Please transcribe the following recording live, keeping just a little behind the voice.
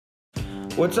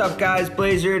What's up guys,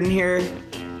 Blazer in here,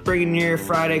 bringing you your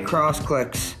Friday cross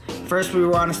clicks. First we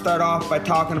want to start off by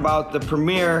talking about the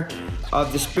premiere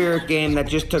of the Spirit game that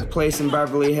just took place in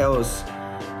Beverly Hills.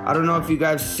 I don't know if you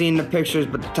guys seen the pictures,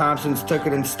 but the Thompsons took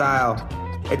it in style.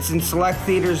 It's in select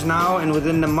theaters now, and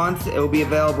within the month it will be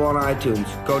available on iTunes.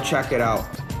 Go check it out.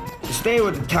 To stay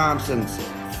with the Thompsons,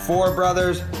 4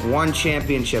 brothers, 1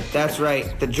 championship. That's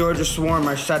right, the Georgia Swarm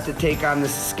are set to take on the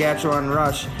Saskatchewan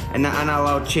Rush in the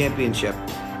NLL championship.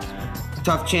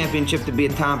 Tough championship to be a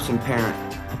Thompson parent.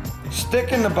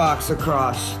 Stick in the box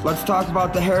lacrosse. Let's talk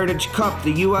about the Heritage Cup.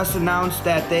 The U.S. announced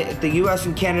that the U.S.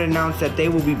 and Canada announced that they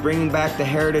will be bringing back the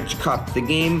Heritage Cup. The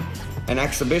game, an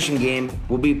exhibition game,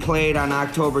 will be played on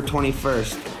October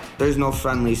 21st. There's no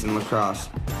friendlies in lacrosse.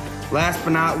 Last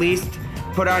but not least,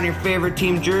 put on your favorite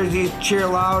team jerseys, cheer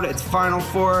loud. It's Final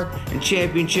Four and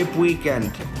championship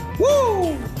weekend.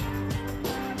 Woo!